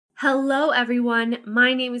Hello, everyone.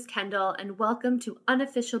 My name is Kendall, and welcome to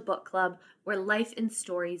Unofficial Book Club, where life and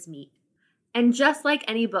stories meet. And just like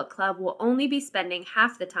any book club, we'll only be spending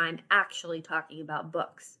half the time actually talking about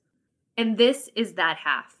books. And this is that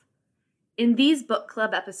half. In these book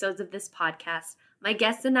club episodes of this podcast, my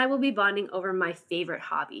guests and I will be bonding over my favorite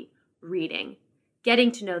hobby, reading.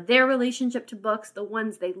 Getting to know their relationship to books, the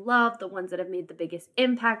ones they love, the ones that have made the biggest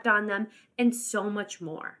impact on them, and so much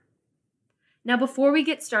more. Now, before we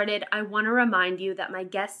get started, I want to remind you that my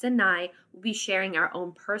guests and I will be sharing our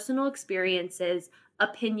own personal experiences,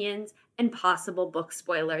 opinions, and possible book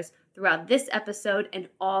spoilers throughout this episode and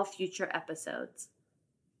all future episodes.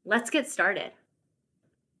 Let's get started.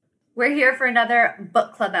 We're here for another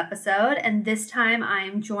book club episode, and this time I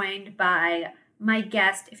am joined by my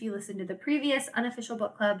guest. If you listened to the previous Unofficial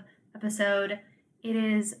Book Club episode, it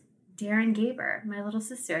is Deryn Gabor, my little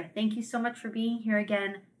sister. Thank you so much for being here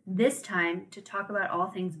again this time to talk about all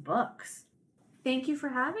things books. Thank you for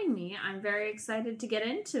having me. I'm very excited to get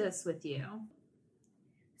into this with you.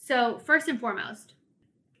 So, first and foremost,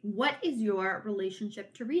 what is your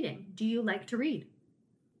relationship to reading? Do you like to read?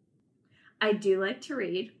 I do like to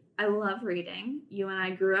read. I love reading. You and I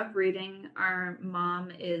grew up reading. Our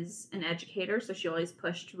mom is an educator, so she always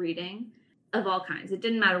pushed reading of all kinds. It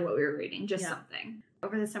didn't matter what we were reading, just something.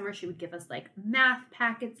 Over the summer, she would give us, math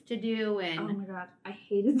packets to do. And oh, my God. I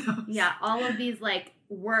hated those. Yeah, all of these,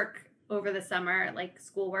 work over the summer,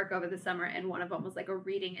 schoolwork over the summer. And one of them was, a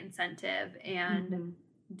reading incentive. And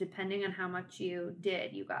depending on how much you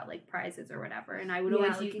did, you got, prizes or whatever. And I would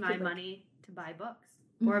always use my money to buy books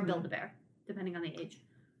or Build-A-Bear, depending on the age.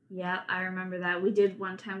 Yeah, I remember that. We did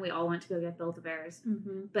one time, we all went to go get Build-A-Bears.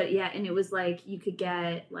 But, yeah, and it was, you could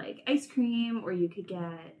get, ice cream or you could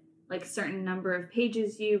get certain number of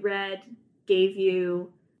pages you read gave you.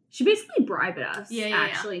 She basically bribed us,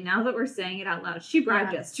 actually. Yeah. Now that we're saying it out loud, she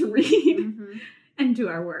bribed us to read and do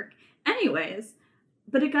our work. Anyways,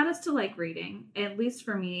 but it got us to like reading. At least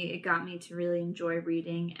for me, it got me to really enjoy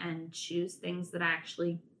reading and choose things that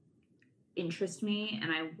actually interest me and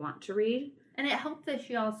I want to read. And it helped that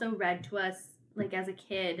she also read to us, as a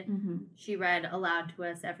kid. She read aloud to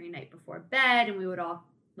us every night before bed, and we would all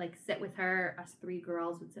sit with her. Us three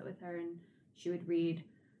girls would sit with her, and she would read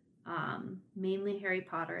mainly Harry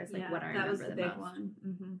Potter is what I remember that was the big most.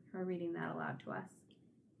 One. Her reading that aloud to us.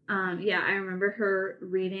 I remember her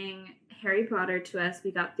reading Harry Potter to us. We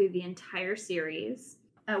got through the entire series.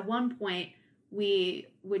 At one point, we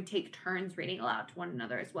would take turns reading aloud to one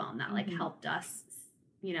another as well, and that helped us,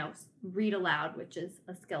 read aloud, which is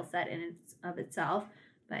a skill set in of itself.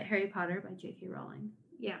 But Harry Potter by J.K. Rowling.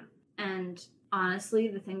 Yeah, and honestly,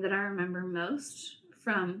 the thing that I remember most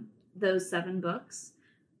from those 7 books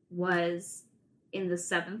was in the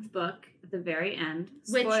 7th book, at the very end.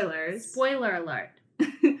 Spoiler alert.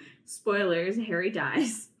 Spoilers, Harry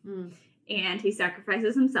dies. And he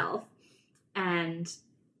sacrifices himself. And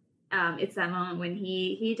it's that moment when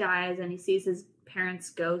he dies and he sees his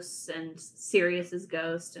parents' ghosts and Sirius's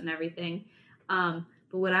ghost and everything. But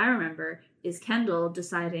what I remember is Kendall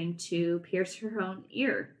deciding to pierce her own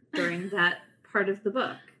ear during that part of the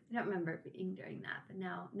book. I don't remember it being during that, but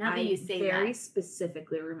now that you say that. I very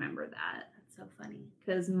specifically remember that. That's so funny.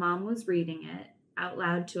 Because Mom was reading it out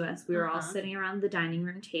loud to us. We were all sitting around the dining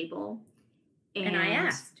room table. And I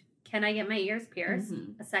asked, can I get my ears pierced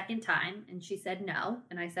a second time? And she said no.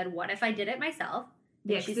 And I said, what if I did it myself?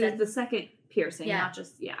 And she said the second piercing, not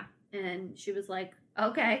just, And she was like,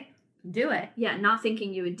 okay, do it. Yeah, not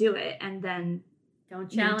thinking you would do it. And then don't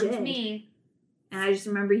challenge me. And I just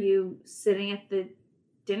remember you sitting at the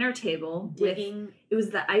dinner table digging. It was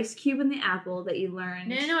the ice cube and the apple that you learned.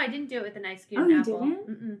 No, I didn't do it with an ice cube and apple. You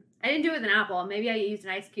didn't? I didn't do it with an apple. Maybe I used an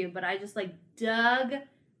ice cube, but I just dug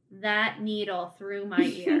that needle through my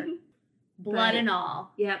ear. Blood and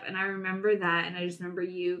all. Yep, and I remember that, and I just remember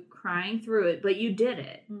you crying through it, but you did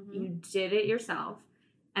it. You did it yourself.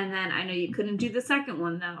 And then I know you couldn't do the second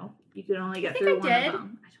one, though. You could only get through one of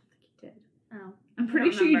them. I don't think you did. Oh. I'm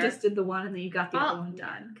pretty sure you just did the one and then you got the other one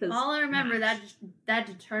done. All I remember, that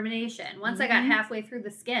determination. Once I got halfway through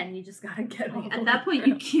the skin, you just got to get all at that point,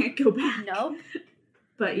 you can't go back. Nope.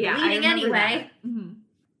 But yeah, bleeding I remember anyway.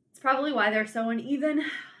 It's probably why they're so uneven.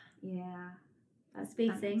 Yeah. That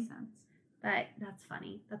makes sense. But that's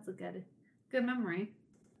funny. That's a good memory.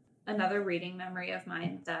 Another reading memory of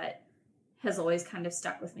mine that has always kind of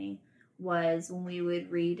stuck with me was when we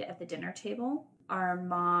would read at the dinner table. Our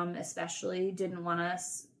mom especially didn't want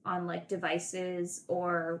us on devices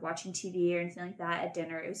or watching TV or anything like that at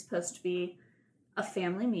dinner. It was supposed to be a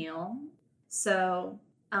family meal. So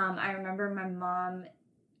I remember my mom,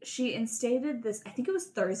 she instated this, I think it was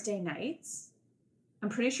Thursday nights. I'm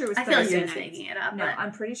pretty sure it was I Thursday feel like nights. you're making it up. No, but...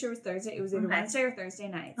 I'm pretty sure it was Thursday. It was either Wednesday or Thursday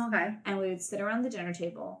nights. Okay. And we would sit around the dinner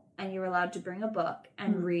table, and you were allowed to bring a book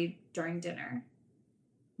and read during dinner.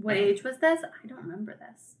 What age was this? I don't remember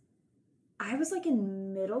this. I was like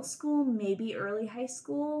in middle school, maybe early high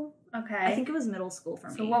school. Okay. I think it was middle school for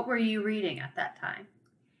me. So what were you reading at that time?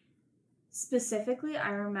 Specifically, I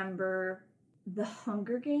remember The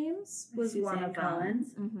Hunger Games was one of them.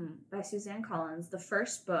 Mm-hmm. By Suzanne Collins. The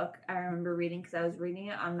first book I remember reading because I was reading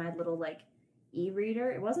it on my little like e-reader.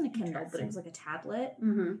 It wasn't a Kindle, but it was like a tablet.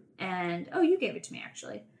 Mm-hmm. And you gave it to me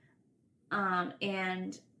actually.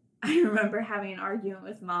 And I remember having an argument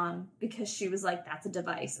with Mom because she was like, "That's a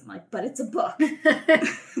device." I'm like, "But it's a book."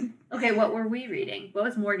 Okay, what were we reading? What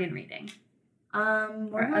was Morgan reading?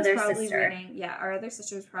 Morgan our was other probably sister. reading. Yeah, our other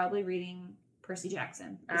sister was probably reading Percy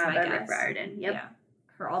Jackson. Is my by guess. Rick Riordan. Yep. Yeah,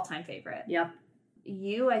 her all-time favorite. Yep.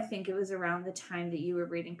 I think it was around the time that you were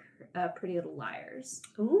reading Pretty Little Liars.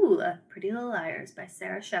 Ooh, Pretty Little Liars by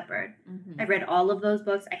Sarah Shepard. Mm-hmm. I read all of those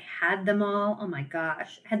books. I had them all. Oh my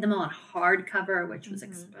gosh. I had them all on hardcover, which was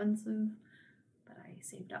expensive. But I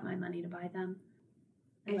saved up my money to buy them.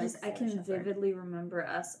 I can vividly remember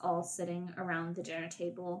us all sitting around the dinner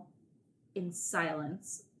table in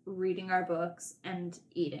silence, reading our books and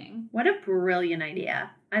eating. What a brilliant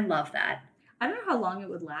idea. I love that. I don't know how long it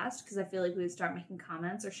would last because I feel like we would start making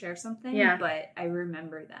comments or share something. Yeah. But I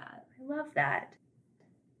remember that. I love that.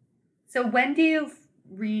 So when do you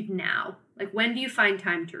read now? Like, when do you find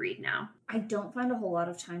time to read now? I don't find a whole lot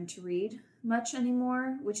of time to read much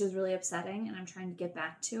anymore, which is really upsetting, and I'm trying to get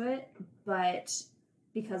back to it. But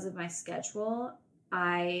because of my schedule,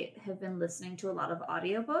 I have been listening to a lot of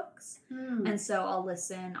audiobooks. And so I'll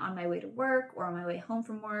listen on my way to work or on my way home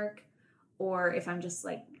from work, or if I'm just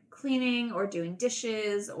like cleaning or doing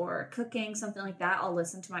dishes or cooking, something like that, I'll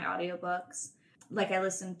listen to my audiobooks. Like I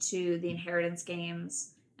listened to The Inheritance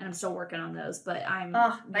Games, and I'm still working on those, but I'm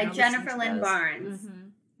by Jennifer Lynn Barnes. Mm-hmm.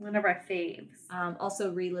 One of our faves.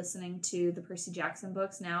 Also re-listening to the Percy Jackson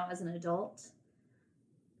books now as an adult.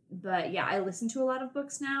 But yeah, I listen to a lot of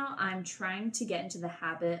books now. I'm trying to get into the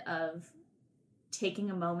habit of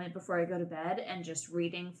taking a moment before I go to bed and just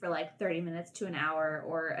reading for like 30 minutes to an hour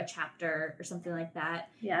or a chapter or something like that.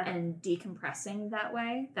 Yeah. And decompressing that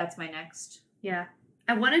way. That's my next. Yeah.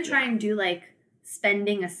 I want to try and do like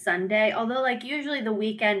spending a Sunday, although like usually the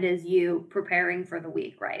weekend is you preparing for the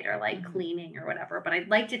week, right? Or like cleaning or whatever. But I'd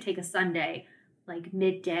like to take a Sunday, like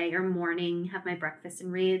midday or morning, have my breakfast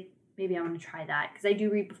and read. Maybe I want to try that because I do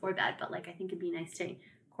read before bed, but like I think it'd be nice to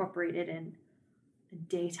incorporate it in a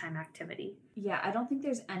daytime activity. Yeah, I don't think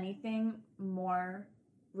there's anything more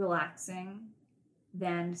relaxing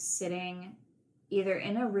than sitting either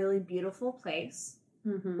in a really beautiful place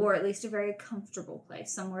or at least a very comfortable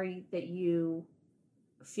place, somewhere that you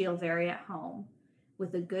feel very at home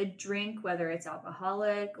with a good drink, whether it's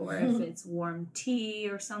alcoholic or if it's warm tea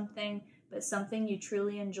or something, but something you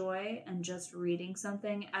truly enjoy and just reading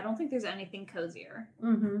something. I don't think there's anything cozier.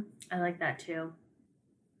 I like that too.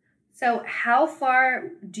 So how far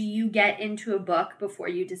do you get into a book before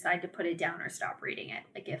you decide to put it down or stop reading it?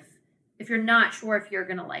 Like if you're not sure if you're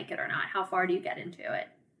going to like it or not, how far do you get into it?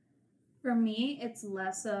 For me, it's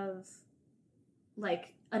less of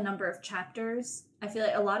like a number of chapters. I feel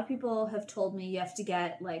like a lot of people have told me you have to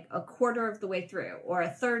get like a quarter of the way through or a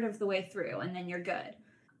third of the way through and then you're good.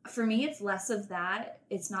 For me, it's less of that.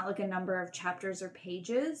 It's not like a number of chapters or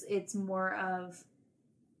pages. It's more of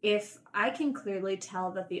if I can clearly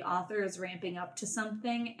tell that the author is ramping up to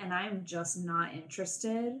something and I'm just not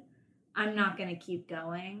interested, I'm not going to keep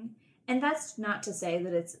going. And that's not to say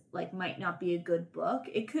that it's like might not be a good book.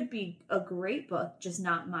 It could be a great book, just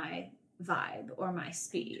not my vibe or my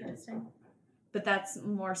speed. Interesting. But that's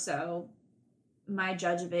more so my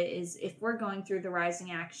judge of it is if we're going through the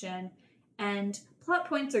rising action and plot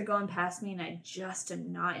points are going past me and I just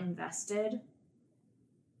am not invested,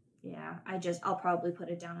 yeah, I'll probably put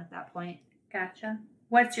it down at that point. Gotcha.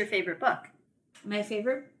 What's your favorite book? My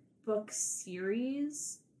favorite book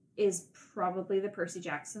series is probably the Percy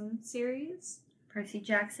Jackson series. Percy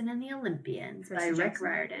Jackson and the Olympians by Rick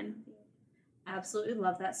Riordan. Absolutely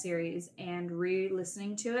love that series, and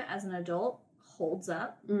re-listening to it as an adult holds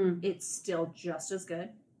up. It's still just as good.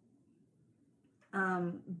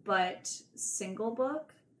 But single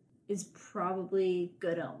book is probably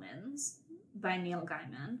Good Omens by Neil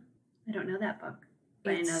Gaiman. I don't know that book,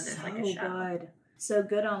 but I know there's like a show. Good. So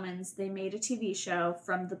Good Omens, they made a TV show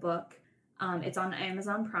from the book. It's on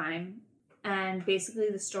Amazon Prime, and basically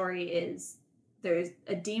the story is there's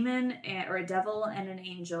a demon or a devil and an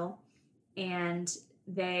angel, and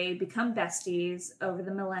they become besties over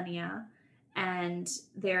the millennia, and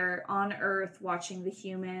they're on Earth watching the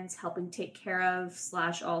humans, helping take care of /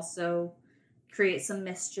 also create some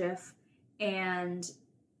mischief. And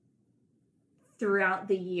throughout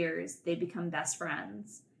the years, they become best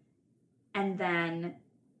friends. And then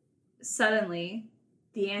suddenly,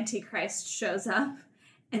 the Antichrist shows up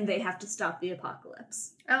and they have to stop the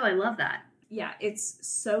apocalypse. Oh, I love that. Yeah, it's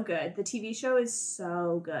so good. The TV show is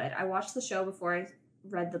so good. I watched the show before I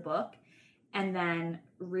read the book and then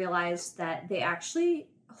realized that they actually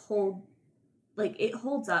it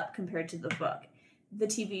holds up compared to the book. The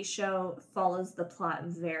TV show follows the plot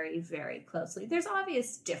very, very closely. There's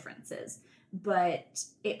obvious differences, but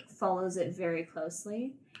it follows it very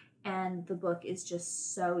closely. And the book is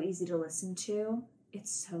just so easy to listen to.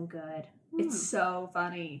 It's so good. It's so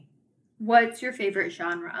funny. What's your favorite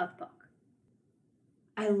genre of book?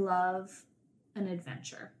 I love an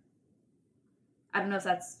adventure. I don't know if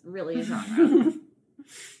that's really a genre.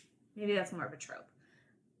 Maybe that's more of a trope.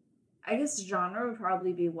 I guess genre would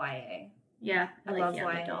probably be YA. Yeah, I love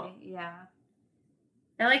young YA. Adult. Yeah.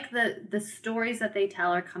 I like the stories that they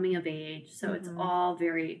tell are coming of age, so it's all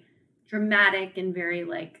very dramatic and very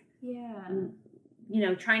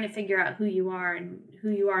trying to figure out who you are and who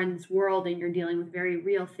you are in this world, and you're dealing with very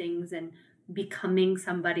real things and becoming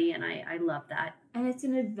somebody, and I love that. And it's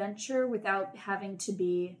an adventure without having to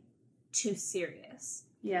be too serious.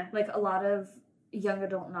 Yeah. Like a lot of young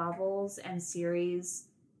adult novels and series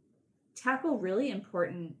tackle really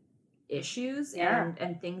important issues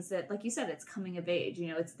and things that, like you said, it's coming of age.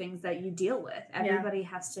 It's things that you deal with. Everybody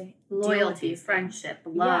has to loyalty, friendship,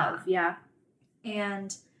 love. Yeah.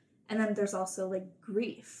 And then there's also like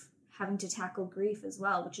grief, having to tackle grief as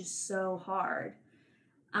well, which is so hard.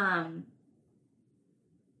 And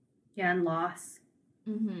loss.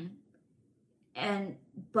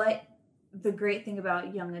 But the great thing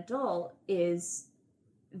about young adult is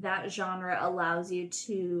that genre allows you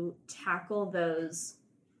to tackle those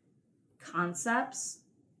concepts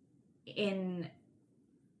in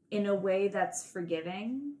a way that's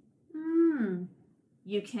forgiving.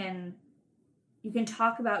 You can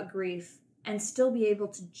talk about grief and still be able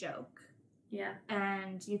to joke. Yeah.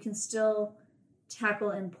 And you can still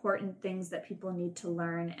tackle important things that people need to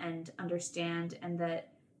learn and understand, and that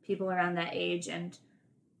people around that age, and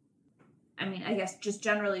I mean, I guess just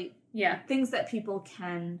generally, things that people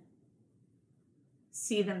can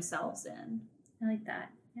see themselves in. I like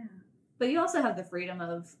that. Yeah. But you also have the freedom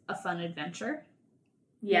of a fun adventure.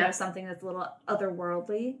 Yeah. Something that's a little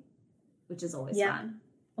otherworldly, which is always fun.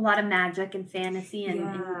 A lot of magic and fantasy and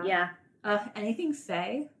anything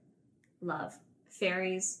fae, love.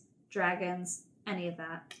 Fairies, dragons, any of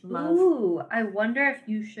that, love. Ooh, I wonder if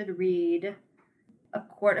you should read A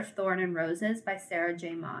Court of Thorn and Roses by Sarah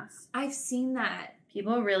J. Maas. I've seen that.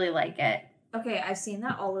 People really like it. Okay, I've seen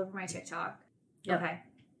that all over my TikTok. Yep. Okay.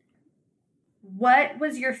 What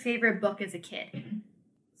was your favorite book as a kid?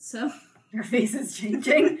 So... Your face is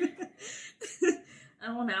changing.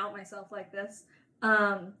 I won't out myself like this.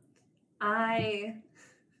 I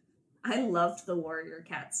loved the Warrior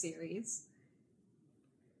Cat series.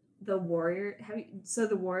 The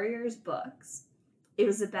Warriors books. It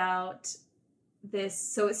was about this.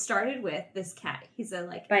 So it started with this cat. He's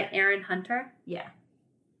by Aaron Hunter. Yeah.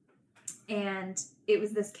 And it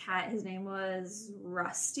was this cat. His name was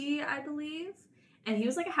Rusty, I believe, and he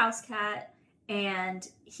was like a house cat. And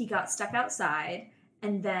he got stuck outside,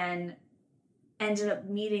 and then ended up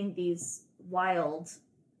meeting these wild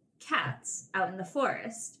cats out in the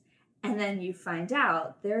forest. And then you find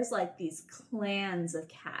out there's like these clans of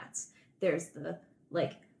cats. There's the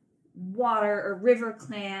like water or river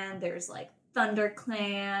clan. There's like thunder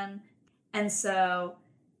clan. And so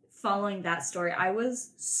following that story, I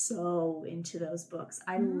was so into those books.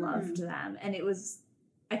 I loved them. And it was,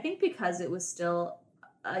 I think because it was still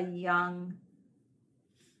a young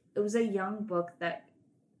book that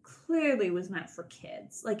clearly was meant for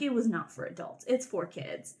kids. Like, it was not for adults. It's for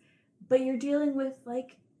kids. But you're dealing with,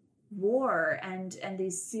 like, war and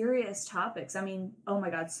these serious topics. I mean, oh my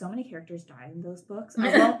God, so many characters died in those books.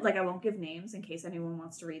 I won't give names in case anyone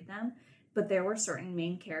wants to read them. But there were certain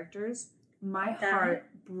main characters. My heart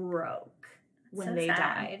broke when they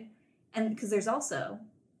died. And because there's also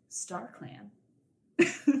StarClan.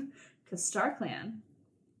 Because StarClan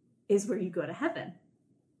is where you go to heaven.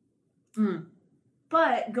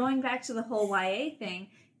 But going back to the whole YA thing,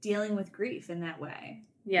 dealing with grief in that way,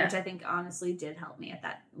 which I think honestly did help me at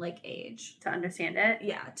that age to understand it.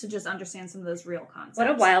 Yeah, to just understand some of those real concepts. What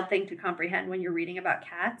a wild thing to comprehend when you're reading about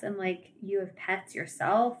cats and like you have pets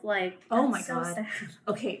yourself. Like, oh my God. Sad.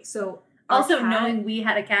 Okay, so also knowing we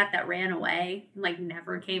had a cat that ran away and like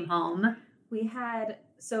never came home. We had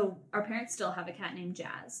So our parents still have a cat named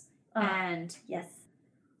Jazz. Oh, and yes.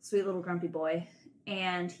 Sweet little grumpy boy.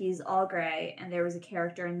 And he's all gray. And there was a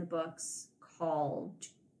character in the books called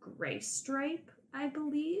Gray Stripe, I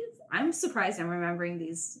believe. I'm surprised I'm remembering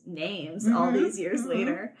these names all these years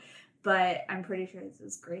later. But I'm pretty sure this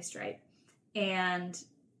is Gray Stripe. And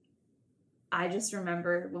I just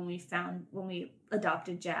remember when we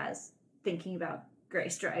adopted Jazz, thinking about Gray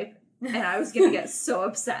Stripe. And I was going to get so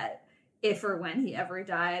upset if or when he ever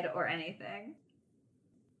died or anything.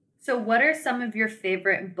 So what are some of your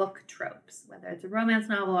favorite book tropes? Whether it's a romance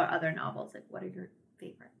novel or other novels, like what are your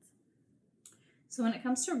favorites? So when it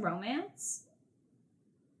comes to romance,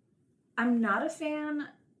 I'm not a fan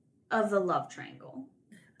of the love triangle,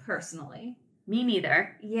 personally. Me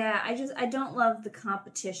neither. Yeah, I don't love the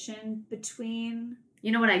competition between...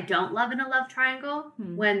 You know what I don't love in a love triangle?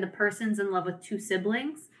 When the person's in love with two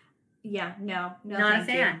siblings. Yeah, no, not a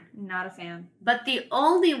fan. Not a fan. But the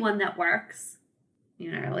only one that works,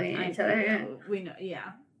 you know, really each other. We know,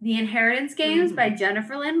 yeah. The Inheritance Games by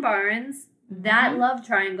Jennifer Lynn Barnes. That love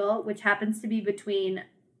triangle, which happens to be between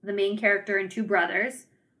the main character and two brothers.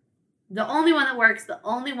 The only one that works, the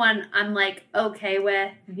only one I'm like okay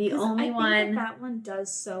with, the only one that one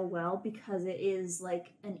does so well because it is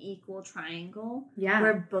like an equal triangle. Yeah.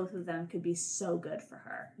 Where both of them could be so good for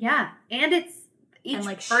her. Yeah. And it's each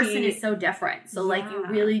person is so different. So like you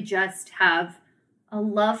really just have a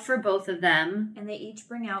love for both of them. And they each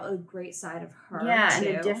bring out a great side of her. Yeah, too.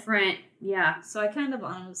 and a different So I kind of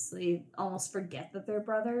honestly almost forget that they're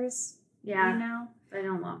brothers. Yeah. You know? I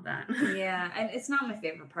don't love that. Yeah, and it's not my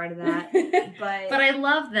favorite part of that. But I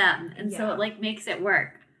love them. And so it like makes it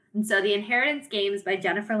work. And so The Inheritance Games by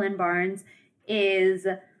Jennifer Lynn Barnes is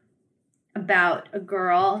about a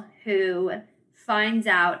girl who finds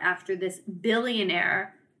out after this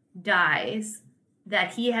billionaire dies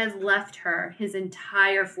that he has left her his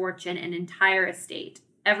entire fortune and entire estate,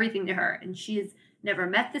 everything to her. And she's never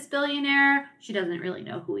met this billionaire. She doesn't really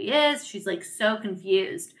know who he is. She's like so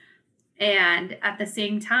confused. And at the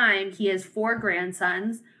same time, he has 4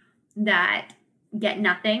 grandsons that get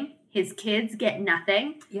nothing. His kids get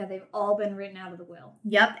nothing. Yeah, they've all been written out of the will.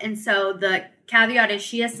 Yep. And so the caveat is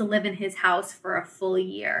she has to live in his house for a full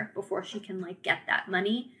year before she can like get that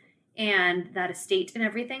money and that estate and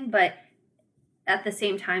everything. But at the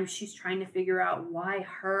same time, she's trying to figure out why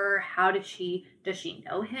her, does she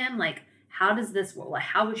know him? Like, how does this work? Like,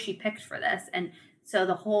 how was she picked for this? And so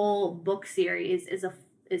the whole book series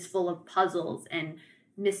is full of puzzles and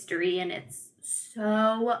mystery, and it's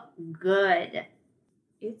so good.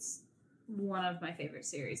 It's one of my favorite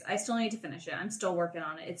series. I still need to finish it. I'm still working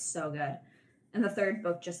on it. It's so good. And the 3rd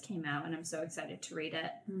book just came out, and I'm so excited to read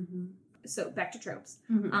it. So back to tropes.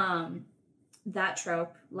 That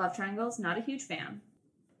trope, love triangles, not a huge fan.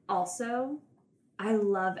 Also, I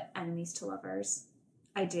love enemies to lovers.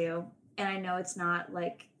 I do. And I know it's not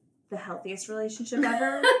like the healthiest relationship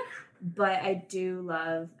ever, but I do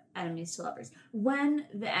love enemies to lovers. When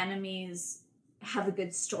the enemies have a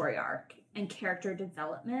good story arc and character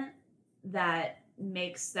development that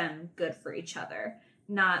makes them good for each other.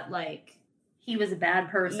 Not like... He was a bad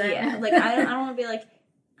person. Yeah, like I don't want to be like,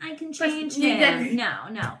 I can change him.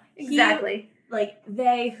 No. Exactly.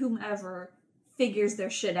 Whomever figures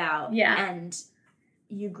their shit out. Yeah. And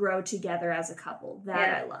you grow together as a couple.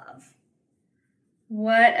 That I love.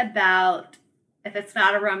 What about, if it's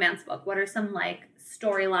not a romance book, what are some like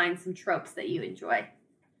storylines and tropes that you enjoy?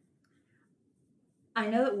 I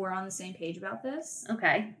know that we're on the same page about this.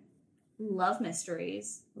 Okay. Love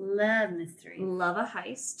mysteries. Love mysteries. Love a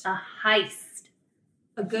heist. A heist.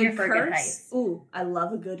 A good curse. Ooh, I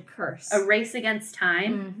love a good curse. A race against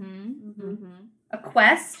time. A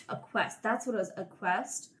quest. A quest. That's what it was. A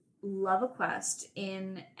quest. Love a quest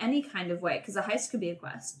in any kind of way. Because a heist could be a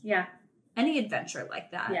quest. Yeah. Any adventure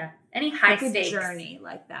like that. Yeah. Any high stakes. Journey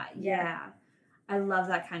like that. Yeah. I love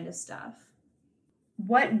that kind of stuff.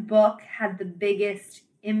 What book had the biggest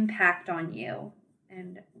impact on you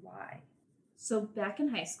and why? So back in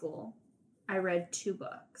high school, I read 2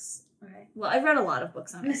 books. Okay. Well, I read a lot of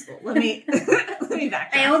books in high school. Let me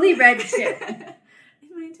backtrack. I only read 2.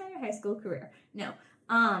 In my entire high school career. No.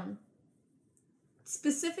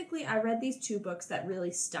 Specifically, I read these 2 books that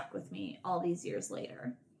really stuck with me all these years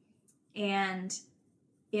later. And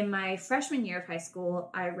in my freshman year of high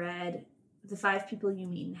school, I read The 5 People You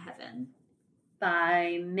Meet in Heaven.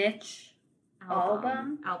 By Mitch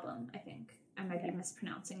Albom, I think. I might be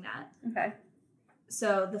mispronouncing that. Okay.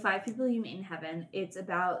 So, The 5 People You Meet in Heaven, it's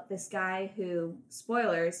about this guy who,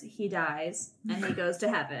 spoilers, he dies and he goes to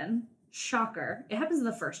heaven. Shocker. It happens in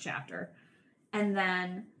the first chapter. And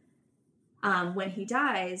then when he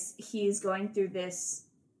dies, he's going through this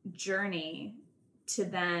journey to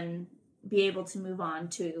then be able to move on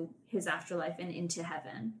to his afterlife and into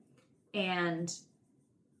heaven. And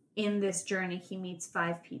in this journey, he meets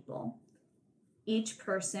 5 people. Each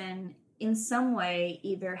person, in some way,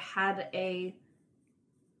 either had a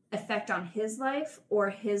effect on his life or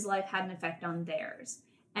his life had an effect on theirs.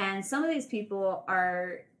 And some of these people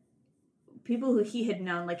are people who he had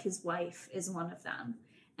known, like his wife is one of them.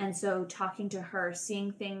 And so talking to her,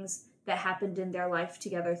 seeing things that happened in their life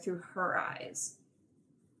together through her eyes.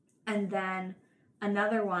 And then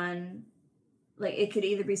another one, like it could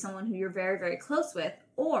either be someone who you're very, very close with,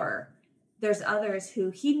 or there's others who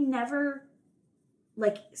he never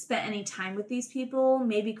like spent any time with these people,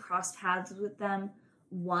 maybe crossed paths with them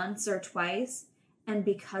once or twice. And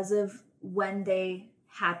because of when they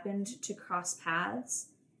happened to cross paths,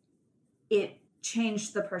 it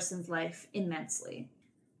changed the person's life immensely.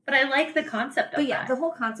 But I like the concept of But yeah, that. the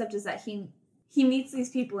whole concept is that he meets these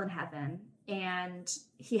people in heaven and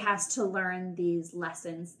he has to learn these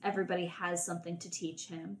lessons. Everybody has something to teach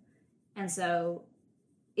him. And so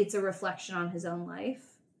it's a reflection on his own life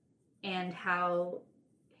and how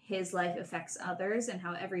his life affects others and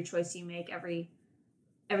how every choice you make,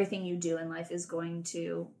 everything you do in life is going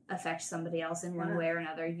to affect somebody else in one way or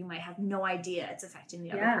another. You might have no idea it's affecting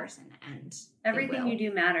the other person, and everything you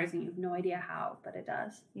do matters and you have no idea how, but it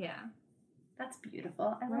does. Yeah. That's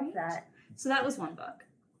beautiful. I love that. So that was one book.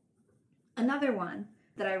 Another one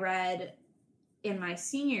that I read in my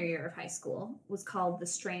senior year of high school was called The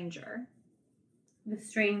Stranger. The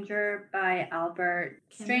Stranger by Albert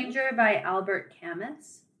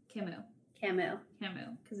Camus. Camus,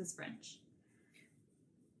 because it's French.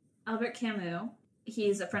 Albert Camus,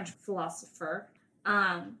 he's a French philosopher,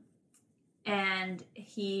 and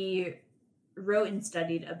he wrote and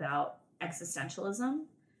studied about existentialism.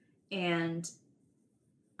 And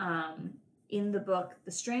in the book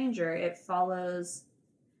The Stranger, it follows,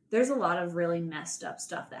 there's a lot of really messed up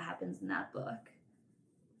stuff that happens in that book.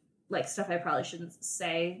 Like stuff I probably shouldn't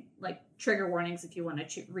say, like trigger warnings if you want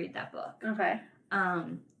to read that book. Okay.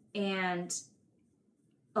 And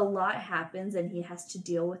a lot happens and he has to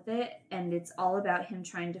deal with it. And it's all about him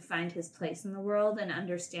trying to find his place in the world and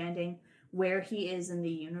understanding where he is in the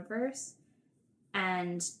universe.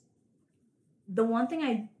 And the one thing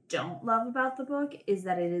I don't love about the book is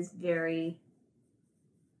that it is very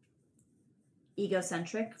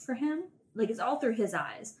egocentric for him. Like it's all through his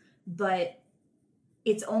eyes, but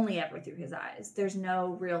it's only ever through his eyes. There's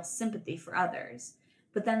no real sympathy for others.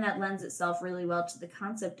 But then that lends itself really well to the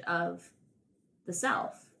concept of the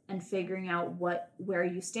self and figuring out where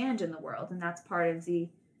you stand in the world. And that's part of the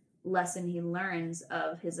lesson he learns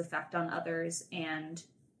of his effect on others and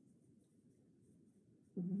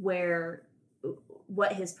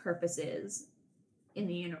what his purpose is in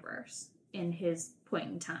the universe in his point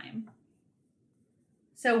in time.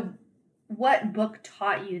 So what book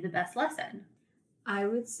taught you the best lesson? I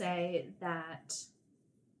would say that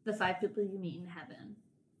The 5 People You Meet in Heaven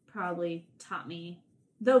probably taught me,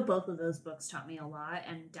 though both of those books taught me a lot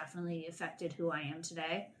and definitely affected who I am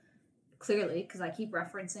today. Clearly, because I keep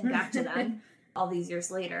referencing back to them all these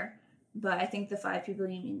years later. But I think The 5 People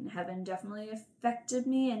You Meet in Heaven definitely affected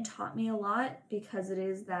me and taught me a lot, because it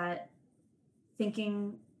is that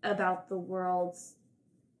thinking about the world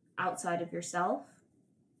outside of yourself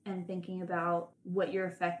and thinking about what your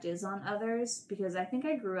effect is on others. Because I think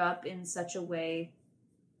I grew up in such a way,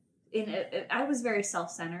 I was very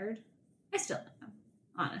self-centered. I still am,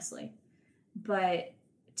 honestly. But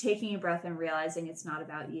taking a breath and realizing it's not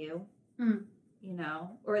about you, you know,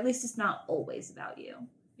 or at least it's not always about you.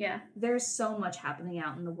 Yeah. There's so much happening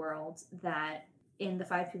out in the world that in The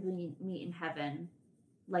 5 People You Meet in Heaven,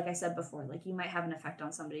 like I said before, like you might have an effect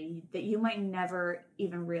on somebody that you might never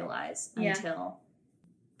even realize until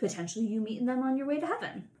potentially you meet them on your way to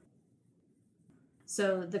heaven.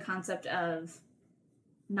 So the concept of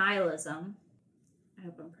nihilism, I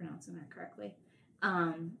hope I'm pronouncing that correctly.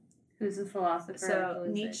 Who's a philosopher? So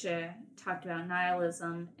Nietzsche talked about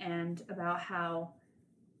nihilism and about how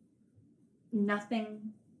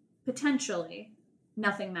potentially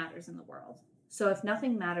nothing matters in the world. So if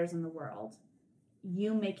nothing matters in the world,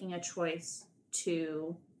 you making a choice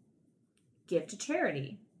to give to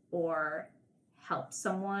charity or help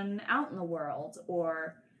someone out in the world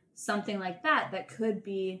or something like that could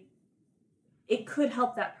be, it could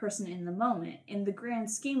help that person in the moment. In the grand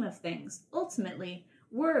scheme of things, ultimately,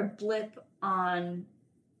 we're a blip on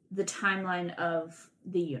the timeline of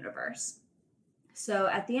the universe. So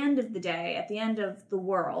at the end of the day, at the end of the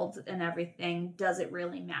world and everything, does it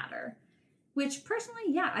really matter? Which personally,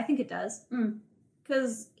 yeah, I think it does.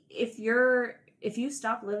 Because if you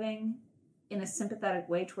stop living in a sympathetic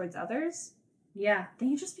way towards others, yeah, then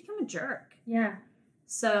you just become a jerk. Yeah.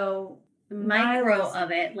 So the micro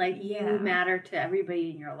of it, like, you matter to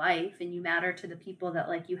everybody in your life, and you matter to the people that,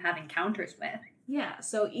 like, you have encounters with. Yeah.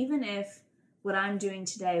 So even if what I'm doing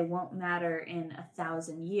today won't matter in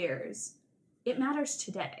 1,000 years, it matters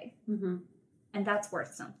today. Mm-hmm. And that's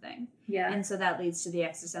worth something. Yeah. And so that leads to the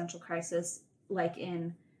existential crisis, like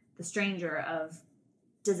in The Stranger, of,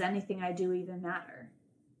 does anything I do even matter?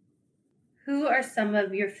 Who are some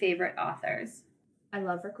of your favorite authors? I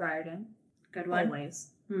love Rick Riordan. Good one. Always.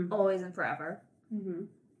 Always and forever. Mm-hmm.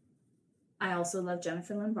 I also love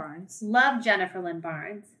Jennifer Lynn Barnes. Love Jennifer Lynn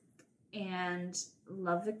Barnes. And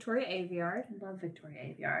love Victoria Aveyard. Love Victoria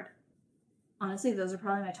Aveyard. Honestly, those are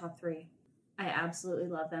probably my top 3. I absolutely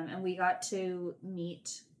love them. And we got to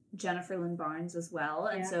meet Jennifer Lynn Barnes as well.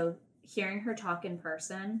 And so hearing her talk in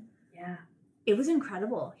person, it was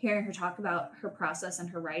incredible hearing her talk about her process and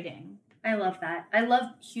her writing. I love that. I love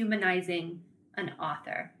humanizing an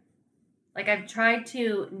author. Like, I've tried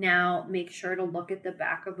to now make sure to look at the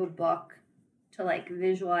back of a book to, like,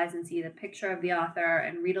 visualize and see the picture of the author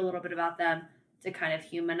and read a little bit about them to kind of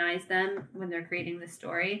humanize them when they're creating the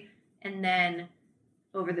story. And then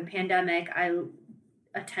over the pandemic, I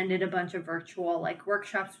attended a bunch of virtual, like,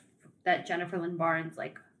 workshops that Jennifer Lynn Barnes,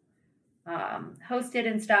 like, hosted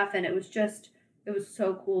and stuff. And it was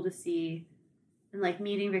so cool to see. And, like,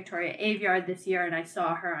 meeting Victoria Aveyard this year, and I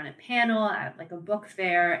saw her on a panel at, like, a book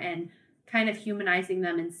fair, and kind of humanizing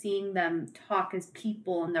them and seeing them talk as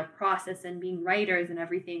people and their process and being writers and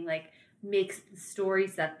everything, like, makes the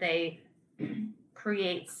stories that they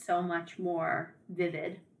create so much more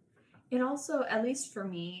vivid. It also, at least for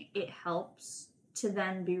me, it helps to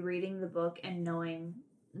then be reading the book and knowing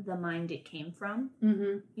the mind it came from.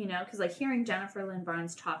 Mm-hmm. You know, because, like, hearing Jennifer Lynn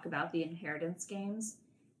Barnes talk about the inheritance games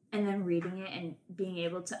and then reading it and being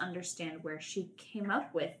able to understand where she came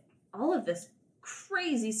up with all of this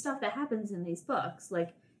crazy stuff that happens in these books,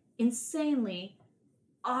 like, insanely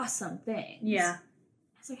awesome things. Yeah.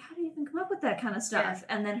 I was like, how do you even come up with that kind of stuff?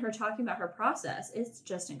 Yeah. And then her talking about her process, it's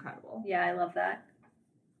just incredible. Yeah, I love that.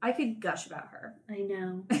 I could gush about her. I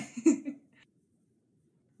know.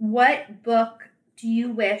 What book do you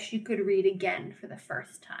wish you could read again for the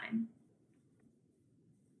first time?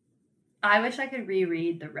 I wish I could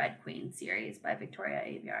reread the Red Queen series by Victoria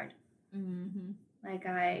Aveyard. Mm-hmm. Like,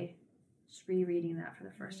 I just rereading that for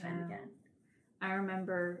the first time again. I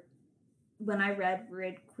remember when I read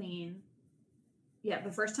Red Queen. Yeah,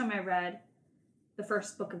 the first time I read the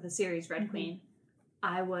first book of the series, Red Queen,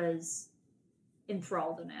 I was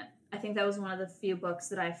enthralled in it. I think that was one of the few books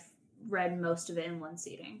that I've read most of it in one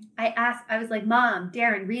sitting. I was like, Mom,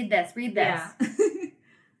 Deryn, read this. Yeah.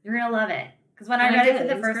 You're going to love it. Because when I read it for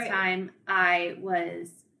the first time, I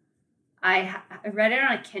read it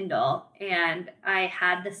on a Kindle, and I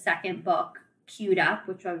had the second book queued up,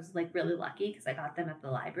 which I was, like, really lucky because I got them at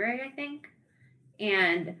the library, I think.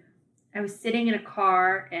 And I was sitting in a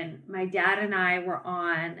car, and my dad and I were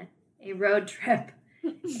on a road trip,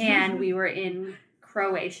 and we were in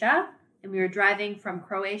Croatia, and we were driving from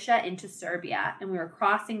Croatia into Serbia, and we were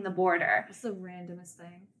crossing the border. That's the randomest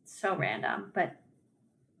thing. So random, but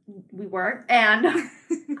we were, and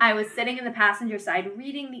I was sitting in the passenger side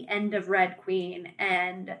reading the end of Red Queen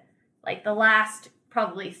and, like, the last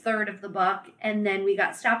probably third of the book, and then we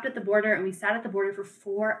got stopped at the border, and we sat at the border for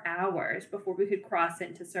 4 hours before we could cross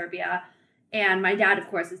into Serbia. And my dad, of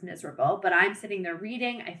course, is miserable, but I'm sitting there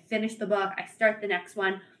reading. I finish the book, I start the next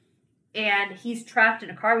one, and he's trapped in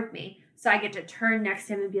a car with me. So I get to turn next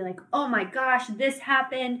to him and be like, oh my gosh, this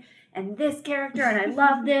happened, and this character, and I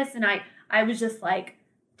love this. And I was just, like,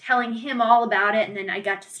 telling him all about it, and then I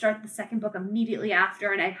got to start the second book immediately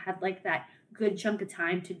after, and I had, like, that good chunk of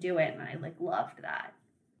time to do it, and I, like, loved that.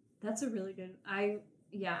 That's a really good...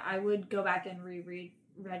 I would go back and reread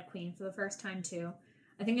Red Queen for the first time, too.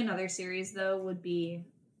 I think another series, though, would be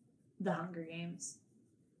The Hunger Games.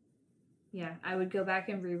 Yeah, I would go back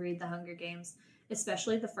and reread The Hunger Games,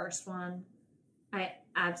 especially the first one. I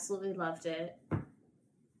absolutely loved it.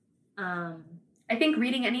 I think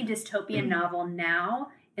reading any dystopian novel now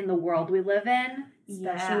in the world we live in,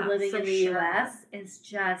 especially living in the US, is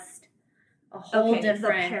just a whole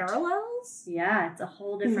different... The parallels? Yeah, it's a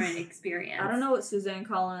whole different experience. I don't know what Suzanne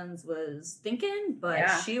Collins was thinking, but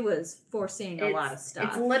she was foreseeing a lot of stuff.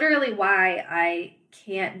 It's literally why I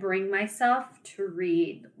can't bring myself to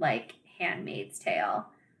read, like, Handmaid's Tale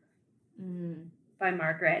by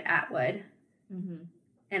Margaret Atwood. Mm-hmm.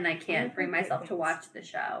 And I can't bring myself to watch the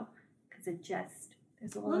show because it just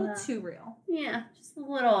is a little too real. Yeah, just a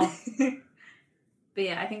little. But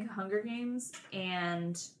yeah, I think Hunger Games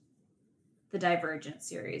and the Divergent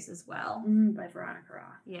series as well. By Veronica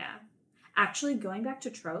Roth. Yeah. Actually, going back to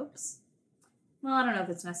tropes, well, I don't know if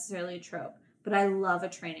it's necessarily a trope, but I love a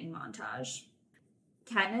training montage.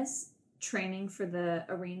 Katniss training for the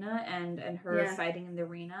arena and her fighting in the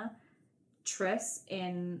arena. Triss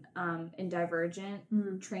in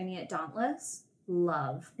Divergent training at Dauntless.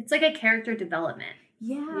 Love. It's like a character development.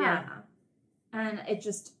 Yeah. And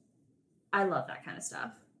I love that kind of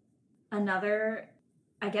stuff. Another,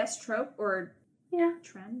 I guess, trope or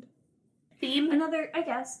trend? Theme? Another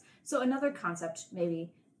concept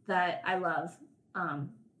maybe that I love.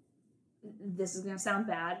 This is going to sound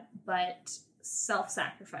bad, but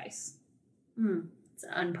self-sacrifice. It's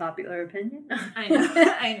an unpopular opinion.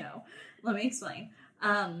 I know. Let me explain.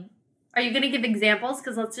 Are you going to give examples?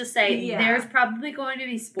 Because let's just say there's probably going to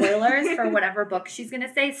be spoilers for whatever book she's going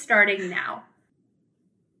to say starting now.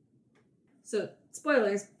 So,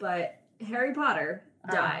 spoilers, but Harry Potter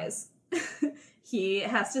dies. He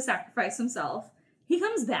has to sacrifice himself. He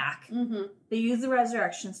comes back. They use the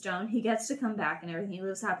resurrection stone. He gets to come back and everything. He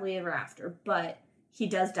lives happily ever after. But he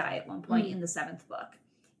does die at one point in the 7th book.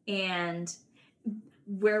 And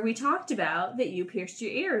where we talked about that you pierced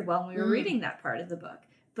your ear while we were reading that part of the book.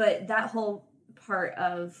 But that whole part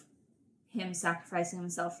of him sacrificing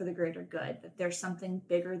himself for the greater good, that there's something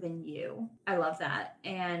bigger than you. I love that.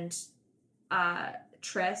 And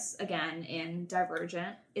Triss, again, in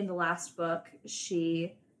Divergent, in the last book,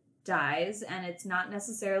 she dies, and it's not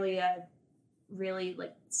necessarily a really,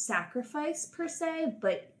 sacrifice per se,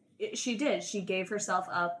 but she did. She gave herself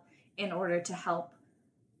up in order to help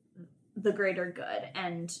the greater good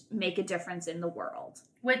and make a difference in the world.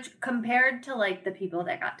 Which, compared to, the people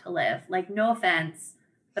that got to live, no offense,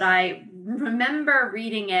 but I remember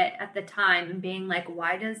reading it at the time and being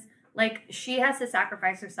why does, she has to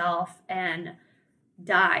sacrifice herself and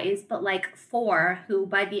dies, but, Four, who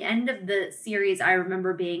by the end of the series I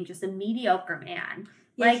remember being just a mediocre man,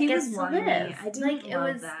 he gets was to whiny. live. I didn't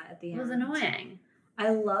love that at the end. It was annoying. I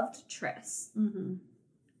loved Triss.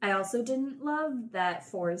 I also didn't love that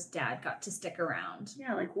Four's dad got to stick around.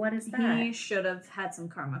 Yeah, what is that? He should have had some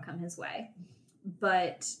karma come his way.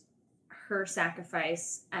 But her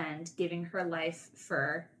sacrifice and giving her life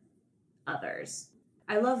for others.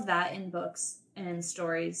 I love that in books and in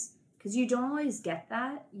stories, because you don't always get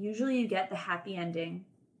that. Usually you get the happy ending.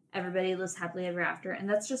 Everybody lives happily ever after, and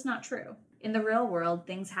that's just not true. In the real world,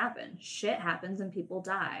 things happen. Shit happens and people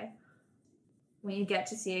die. When you get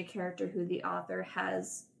to see a character who the author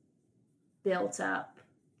has built up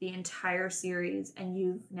the entire series and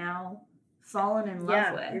you've now fallen in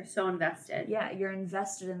love with. You're so invested. Yeah, you're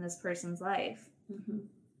invested in this person's life.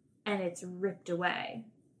 And it's ripped away.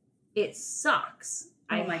 It sucks.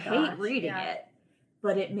 I hate reading it,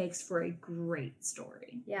 but it makes for a great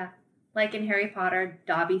story. Yeah. Like in Harry Potter,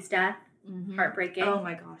 Dobby's death. Heartbreaking. Oh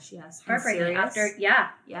my gosh, yes. Heartbreaking.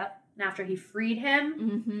 Yep. And after he freed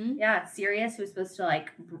him, Sirius, who was supposed to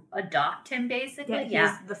adopt him, basically.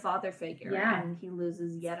 He's the father figure, and he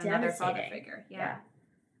loses yet another father figure. Yeah.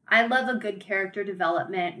 I love a good character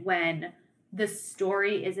development when the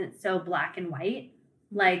story isn't so black and white.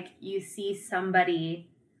 You see somebody,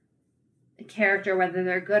 a character, whether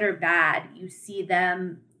they're good or bad, you see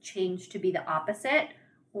them change to be the opposite.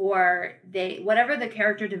 Or whatever the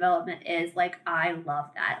character development is, I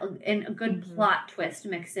love that. And a good plot twist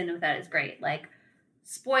mixed in with that is great.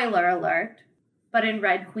 Spoiler alert, but in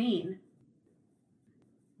Red Queen,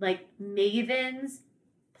 Maven's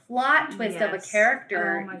plot twist of a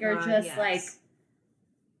character, you're just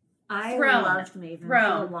I loved Maven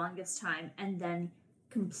for the longest time, and then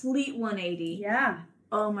complete 180. Yeah.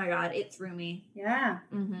 Oh my god, it threw me. Yeah.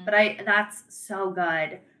 But that's so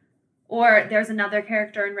good. Or there's another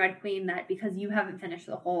character in Red Queen that, because you haven't finished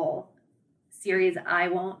the whole series, I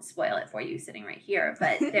won't spoil it for you sitting right here,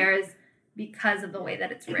 but there's, because of the way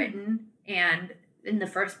that it's written, and in the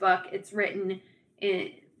first book, it's written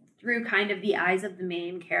through kind of the eyes of the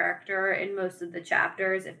main character in most of the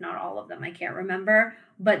chapters, if not all of them, I can't remember.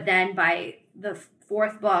 But then by the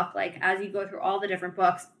 4th book, as you go through all the different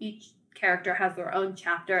books, each character has their own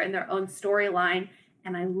chapter and their own storyline.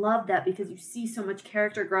 And I love that because you see so much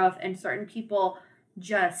character growth and certain people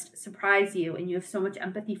just surprise you and you have so much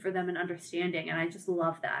empathy for them and understanding. And I just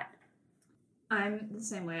love that. I'm the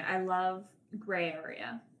same way. I love gray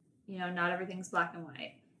area. Not everything's black and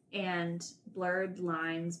white. And blurred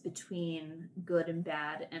lines between good and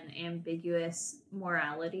bad and ambiguous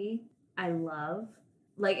morality, I love.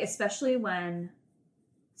 Especially when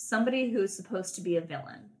somebody who's supposed to be a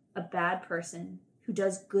villain, a bad person who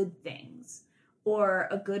does good things, or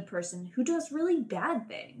a good person who does really bad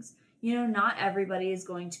things. Not everybody is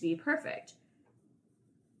going to be perfect.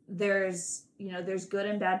 there's good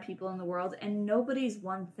and bad people in the world, and nobody's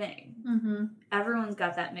one thing. Mm-hmm. Everyone's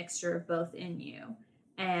got that mixture of both in you,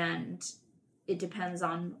 and it depends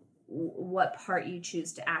on what part you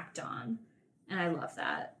choose to act on. And I love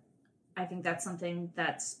that. I think that's something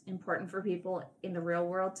that's important for people in the real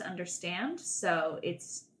world to understand. So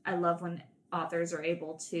I love when authors are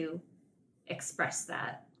able to express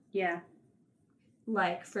that. Yeah.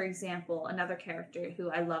 Like, for example, another character who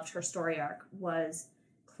I loved her story arc was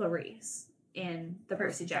Clarice in the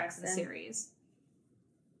Percy Jackson series.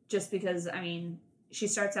 Just because, I mean, she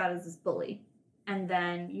starts out as this bully, and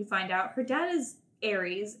then you find out her dad is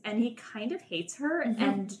Aries, and he kind of hates her, mm-hmm.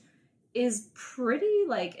 and is pretty,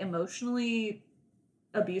 like, emotionally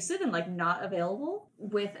abusive and, like, not available.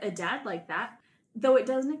 With a dad like that, though it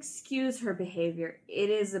doesn't excuse her behavior, it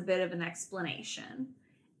is a bit of an explanation.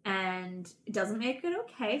 And it doesn't make it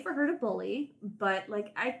okay for her to bully, but,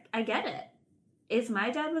 like, I get it. If my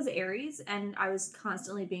dad was Aries and I was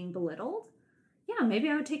constantly being belittled, yeah, maybe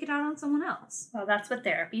I would take it out on someone else. Well, that's what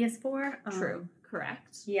therapy is for. True.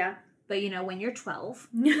 Correct. Yeah. But, when you're 12,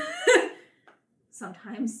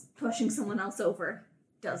 sometimes pushing someone else over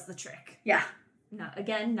does the trick. Yeah. Not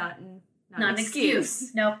an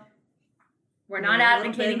excuse. Nope. We're not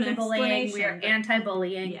advocating for bullying. We are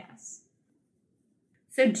anti-bullying. Yes.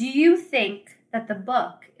 So do you think that the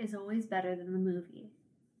book is always better than the movie?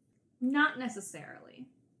 Not necessarily.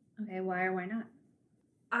 Okay, why or why not?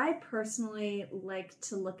 I personally like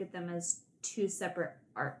to look at them as two separate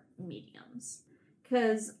art mediums.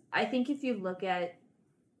 Because I think if you look at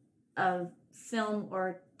a film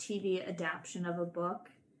or TV adaptation of a book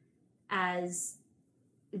as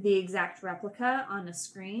the exact replica on a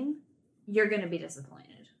screen, you're going to be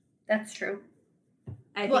disappointed. That's true.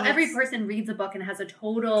 Every person reads a book and has a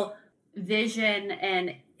total vision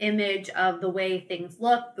and image of the way things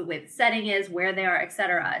look, the way the setting is, where they are,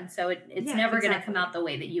 etc. And so it's never going to come out the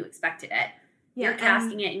way that you expected it. Yeah, you're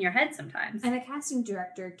casting it in your head sometimes. And a casting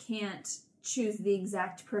director can't choose the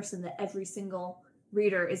exact person that every single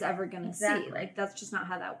reader is ever going to see. Like, that's just not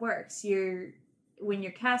how that works. When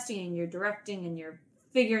you're casting and you're directing and you're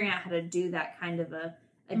figuring out how to do that kind of a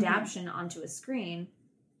adaptation mm-hmm. onto a screen,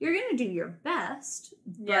 you're going to do your best,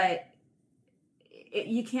 but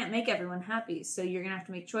you can't make everyone happy, so you're going to have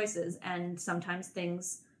to make choices, and sometimes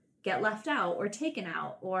things get left out or taken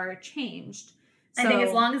out or changed. I think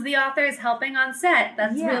as long as the author is helping on set,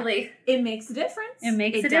 that's really... It makes a difference.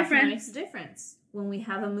 It definitely makes a difference. When we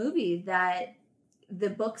have a movie that the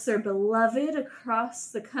books are beloved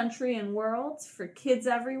across the country and world for kids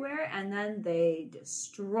everywhere, and then they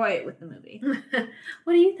destroy it with the movie.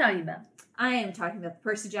 What are you talking about? I am talking about the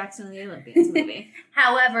Percy Jackson and the Olympians movie.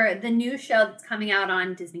 However, the new show that's coming out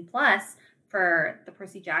on Disney Plus for the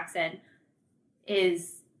Percy Jackson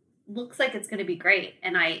looks like it's going to be great.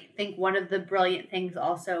 And I think one of the brilliant things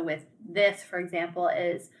also with this, for example,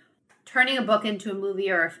 is turning a book into a movie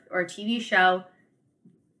or a TV show.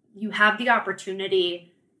 You have the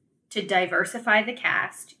opportunity to diversify the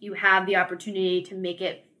cast. You have the opportunity to make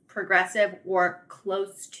it progressive or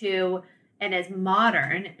close to and as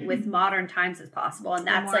modern with modern times as possible. And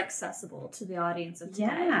that's more accessible to the audience of today.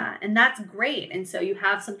 Yeah, and that's great. And so you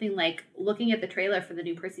have something like looking at the trailer for the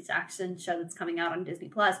new Percy Jackson show that's coming out on Disney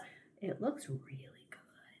Plus. It looks really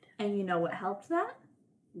good. And you know what helped that?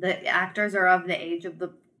 The actors are of the age of the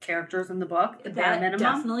characters in the book. At bare minimum.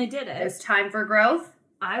 Definitely did it. There's time for growth.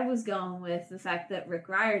 I was going with the fact that Rick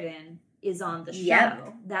Riordan is on the show.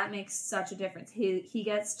 Yep. That makes such a difference. He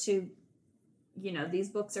gets to, these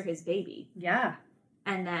books are his baby. Yeah.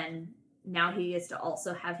 And then now he gets to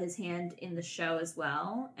also have his hand in the show as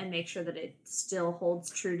well and make sure that it still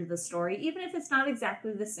holds true to the story, even if it's not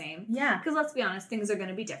exactly the same. Yeah. Because let's be honest, things are going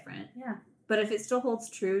to be different. Yeah. But if it still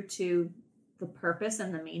holds true to the purpose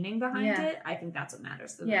and the meaning behind it, I think that's what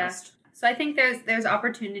matters the most. So I think there's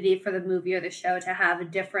opportunity for the movie or the show to have a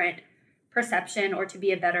different perception or to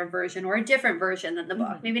be a better version or a different version than the book.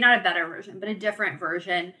 Mm-hmm. Maybe not a better version, but a different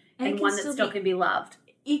version and one that still can be loved.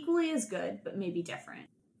 Equally as good, but maybe different.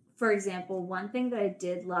 For example, one thing that I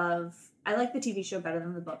did love, I like the TV show better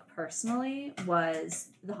than the book personally, was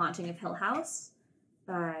The Haunting of Hill House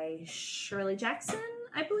by Shirley Jackson,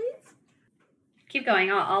 I believe. Keep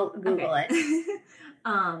going. I'll Google it.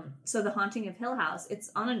 So The Haunting of Hill House,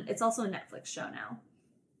 it's also a Netflix show now.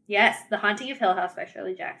 Yes, The Haunting of Hill House by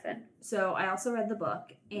Shirley Jackson. So I also read the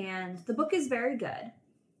book, and the book is very good.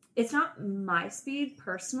 It's not my speed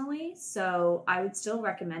personally, so I would still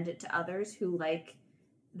recommend it to others who like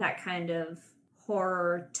that kind of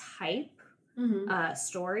horror type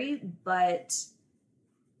story, but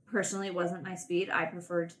personally it wasn't my speed. I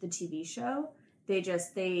preferred the TV show.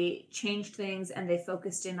 They changed things and they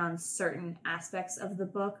focused in on certain aspects of the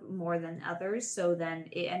book more than others. So then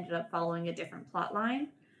it ended up following a different plot line.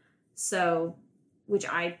 So, which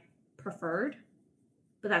I preferred,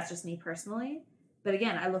 but that's just me personally. But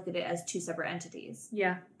again, I look at it as two separate entities.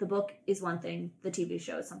 Yeah. The book is one thing, the TV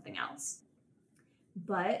show is something else.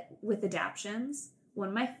 But with adaptions, one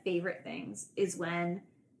of my favorite things is when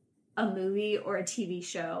a movie or a TV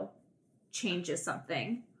show changes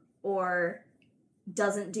something or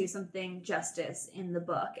doesn't do something justice in the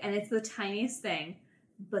book. And it's the tiniest thing,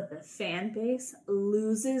 but the fan base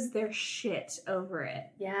loses their shit over it.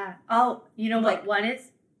 Yeah. Oh, you know what one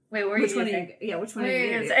is? Wait, what were you going to say? Yeah, which one are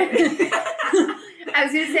you going to say? I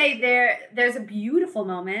was going to say there's a beautiful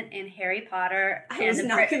moment in Harry Potter. I was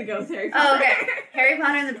not going to go with Harry Potter. Oh, okay. Harry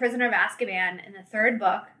Potter and the Prisoner of Azkaban in the third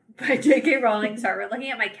book by J.K. Rowling. Sorry, we're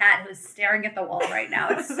looking at my cat who's staring at the wall right now.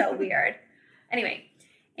 It's so weird. Anyway,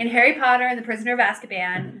 in Harry Potter and the Prisoner of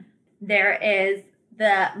Azkaban, there is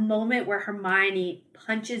the moment where Hermione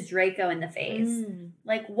punches Draco in the face.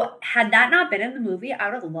 Like, what? Had that not been in the movie, I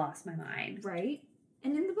would have lost my mind. Right?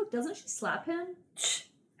 And in the book, doesn't she slap him?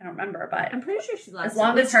 I don't remember, but I'm pretty sure she slaps him. As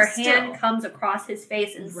long as her hand comes across his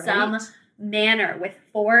face in some manner with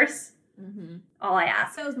force, all I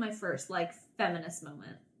ask. That was my first, feminist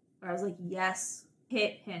moment where I was like, yes,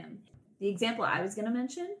 hit him. The example I was going to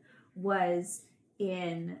mention was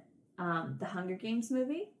in the Hunger Games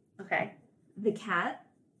movie. Okay. The cat,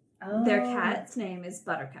 their cat's name is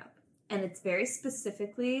Buttercup. And it's very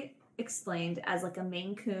specifically explained as a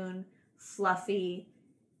Maine Coon, fluffy,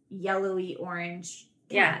 yellowy orange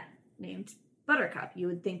cat named Buttercup. You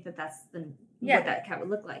would think that that's what that cat would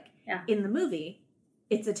look like. Yeah. In the movie,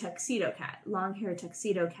 it's a tuxedo cat, long-haired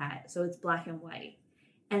tuxedo cat, so it's black and white.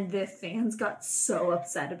 And the fans got so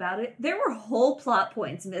upset about it. There were whole plot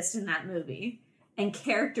points missed in that movie and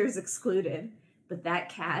characters excluded. But that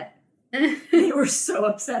cat, they were so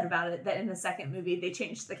upset about it that in the second movie they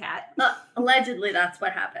changed the cat. Allegedly, that's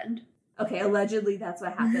what happened. Okay, allegedly that's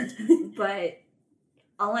what happened. But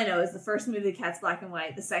all I know is the first movie, the cat's black and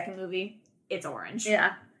white. The second movie, it's orange.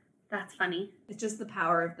 Yeah, that's funny. It's just the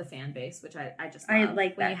power of the fan base, which I just love. I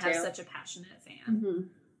like when that you have too. Such a passionate fan. Mm-hmm.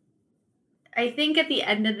 I think at the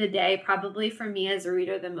end of the day, probably for me as a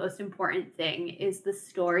reader, the most important thing is the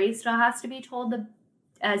story still has to be told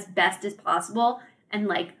as best as possible.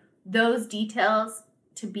 And those details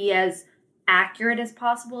to be as accurate as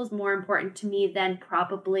possible is more important to me than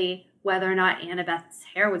probably whether or not Annabeth's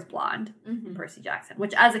hair was blonde in Percy Jackson.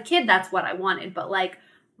 Which as a kid, that's what I wanted. But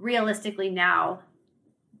realistically now,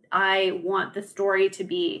 I want the story to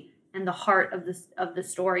be and the heart of the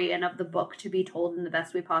story and of the book to be told in the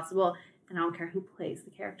best way possible. And I don't care who plays the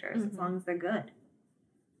characters, as long as they're good.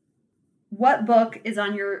 What book is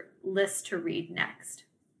on your list to read next?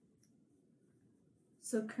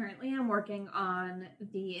 So currently I'm working on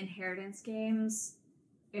the Inheritance Game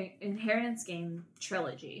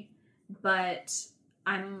trilogy. But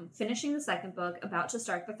I'm finishing the second book, about to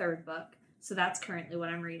start the third book. So that's currently what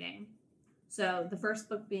I'm reading. So the first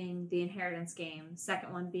book being The Inheritance Game,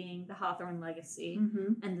 second one being The Hawthorne Legacy,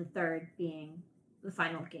 and the third being The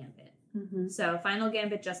Final Gambit. So Final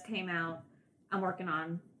Gambit just came out. I'm working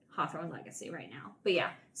on Hawthorne Legacy right now. But yeah,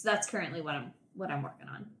 so that's currently what I'm working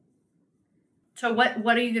on. So what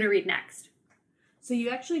are you going to read next? So you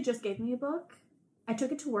actually just gave me a book. I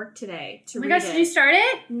took it to work today to read it. Oh my gosh, did you start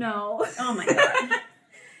it? No. Oh my god.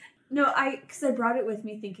 No, because I brought it with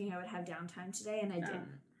me thinking I would have downtime today, and I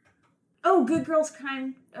didn't. Oh, Good Girls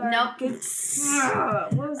Crime. Nope. What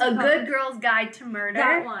was it called? Good Girl's Guide to Murder.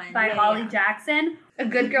 That one. By Holly Jackson. A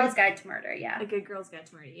Good Girl's Guide to Murder, yeah. A Good Girl's Guide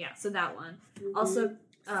to Murder, yeah. So that one. Also,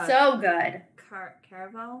 so good.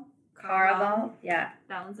 Caraval, yeah.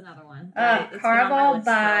 That one's another one. Caraval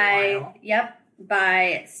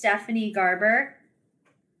by Stephanie Garber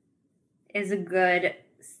is a good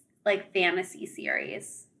fantasy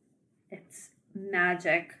series. It's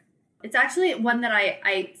magic. It's actually one that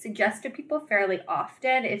I suggest to people fairly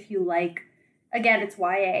often if you again, it's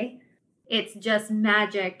YA. It's just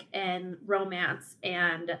magic and romance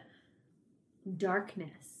and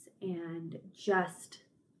darkness and just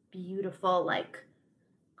beautiful,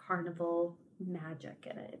 carnival magic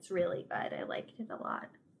in it. It's really good. I liked it a lot.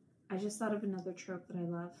 I just thought of another trope that I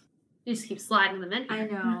love. You just keep sliding them in. I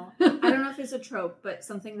know. I don't know if it's a trope, but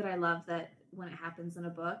something that I love that when it happens in a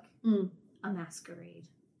book, a masquerade.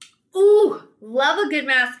 Ooh, love a good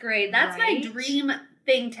masquerade. That's my Right? dream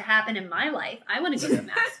thing to happen in my life. I want to go to a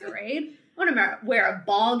masquerade. I want to wear a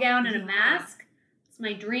ball gown and a mask. It's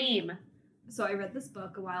my dream. So I read this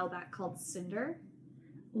book a while back called Cinder.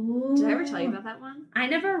 Ooh. Did I ever tell you about that one? I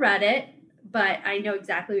never read it, but I know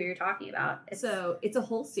exactly what you're talking about. So it's a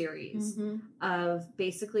whole series of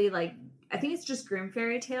basically like, I think it's just Grimm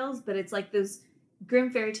fairy tales, but it's like those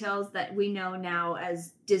Grimm fairy tales that we know now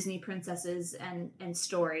as Disney princesses and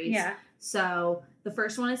stories. Yeah. So the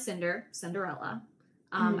first one is Cinderella.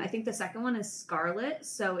 I think the second one is Scarlet,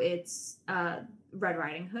 so it's Red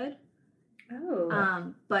Riding Hood.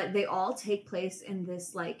 Oh. But they all take place in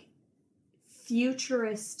this like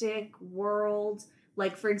futuristic world.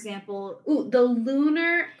 Like, for example... The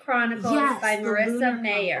Lunar Chronicles by Marissa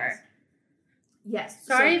Mayer. Yes.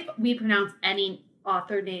 Sorry if we pronounce any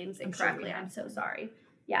author names incorrectly. Sure I'm so sorry.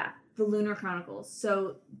 Yeah. The Lunar Chronicles.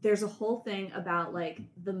 So there's a whole thing about, like,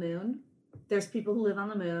 the moon. There's people who live on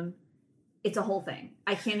the moon. It's a whole thing.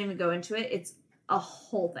 I can't even go into it. It's a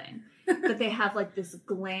whole thing. But they have, like, this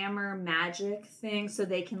glamour magic thing so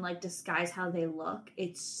they can, like, disguise how they look.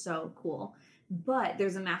 It's so cool. But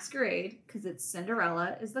there's a masquerade, because it's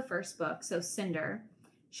Cinderella is the first book. So Cinder.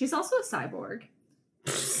 She's also a cyborg.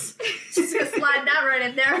 Just gonna slide that right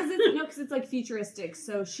in there. Because it's like futuristic.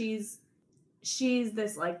 So she's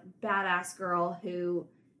this like badass girl who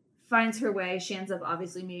finds her way. She ends up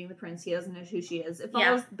obviously meeting the prince. He doesn't know who she is. It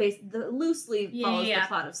follows loosely follows the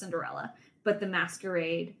plot of Cinderella. But the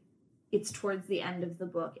masquerade, it's towards the end of the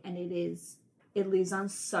book, and it leaves on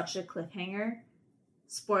such a cliffhanger.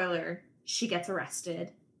 Spoiler: she gets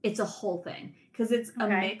arrested. It's a whole thing because it's a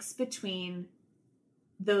mix between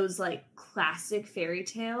those like classic fairy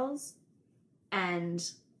tales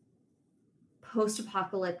and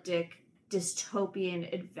post-apocalyptic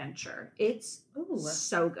dystopian adventure. It's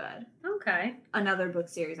so good. Okay. Another book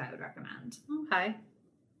series I would recommend. Okay.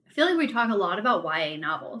 I feel like we talk a lot about YA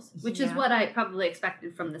novels, which is what I probably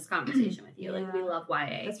expected from this conversation with you. Like, we love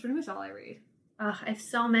YA. That's pretty much all I read. I have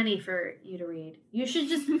so many for you to read. You should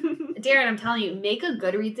just, Deryn, I'm telling you, make a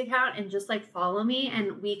Goodreads account and just like follow me,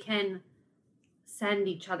 and we can send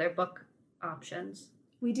each other book options.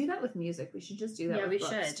 We do that with music. We should just do that with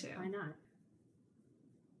books too. Why not?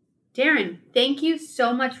 Deryn, thank you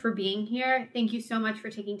so much for being here. Thank you so much for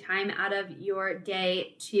taking time out of your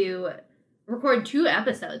day to record 2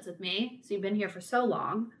 episodes with me. So you've been here for so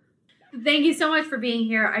long. Thank you so much for being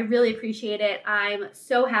here. I really appreciate it. I'm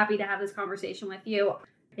so happy to have this conversation with you.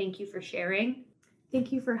 Thank you for sharing.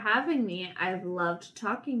 Thank you for having me. I've loved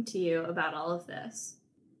talking to you about all of this.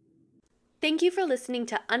 Thank you for listening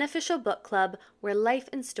to Unofficial Book Club, where life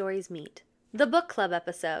and stories meet. The book club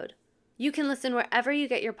episode. You can listen wherever you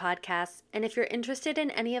get your podcasts, and if you're interested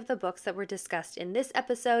in any of the books that were discussed in this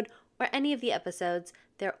episode or any of the episodes,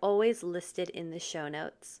 they're always listed in the show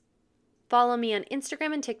notes. Follow me on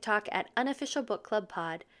Instagram and TikTok at Unofficial Book Club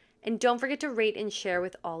Pod, and don't forget to rate and share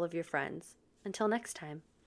with all of your friends. Until next time.